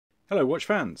Hello watch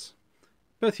fans,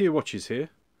 Berthier Watches here.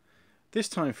 This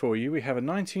time for you we have a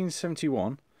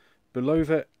 1971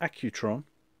 Bulova Accutron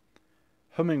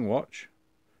humming watch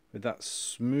with that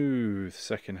smooth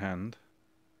second hand,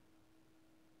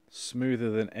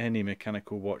 smoother than any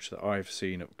mechanical watch that I've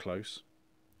seen up close.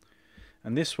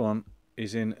 And this one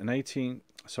is in an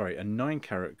 9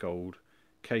 carat gold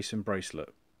case and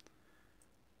bracelet.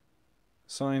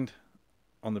 Signed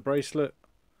on the bracelet,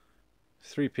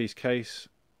 3-piece case,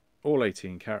 all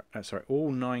 9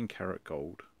 carat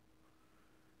gold.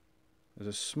 There's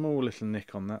a small little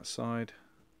nick on that side.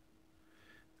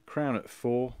 Crown at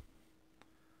 4.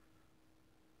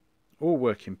 All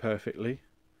working perfectly,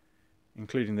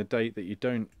 including the date that you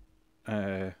don't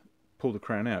pull the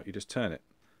crown out, you just turn it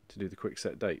to do the quick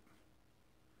set date.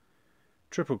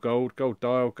 Triple gold, gold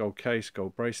dial, gold case,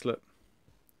 gold bracelet.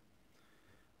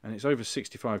 And it's over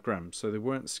 65 grams, so they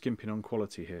weren't skimping on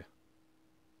quality here.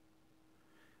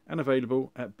 And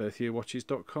available at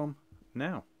berthierwatches.com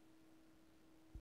now.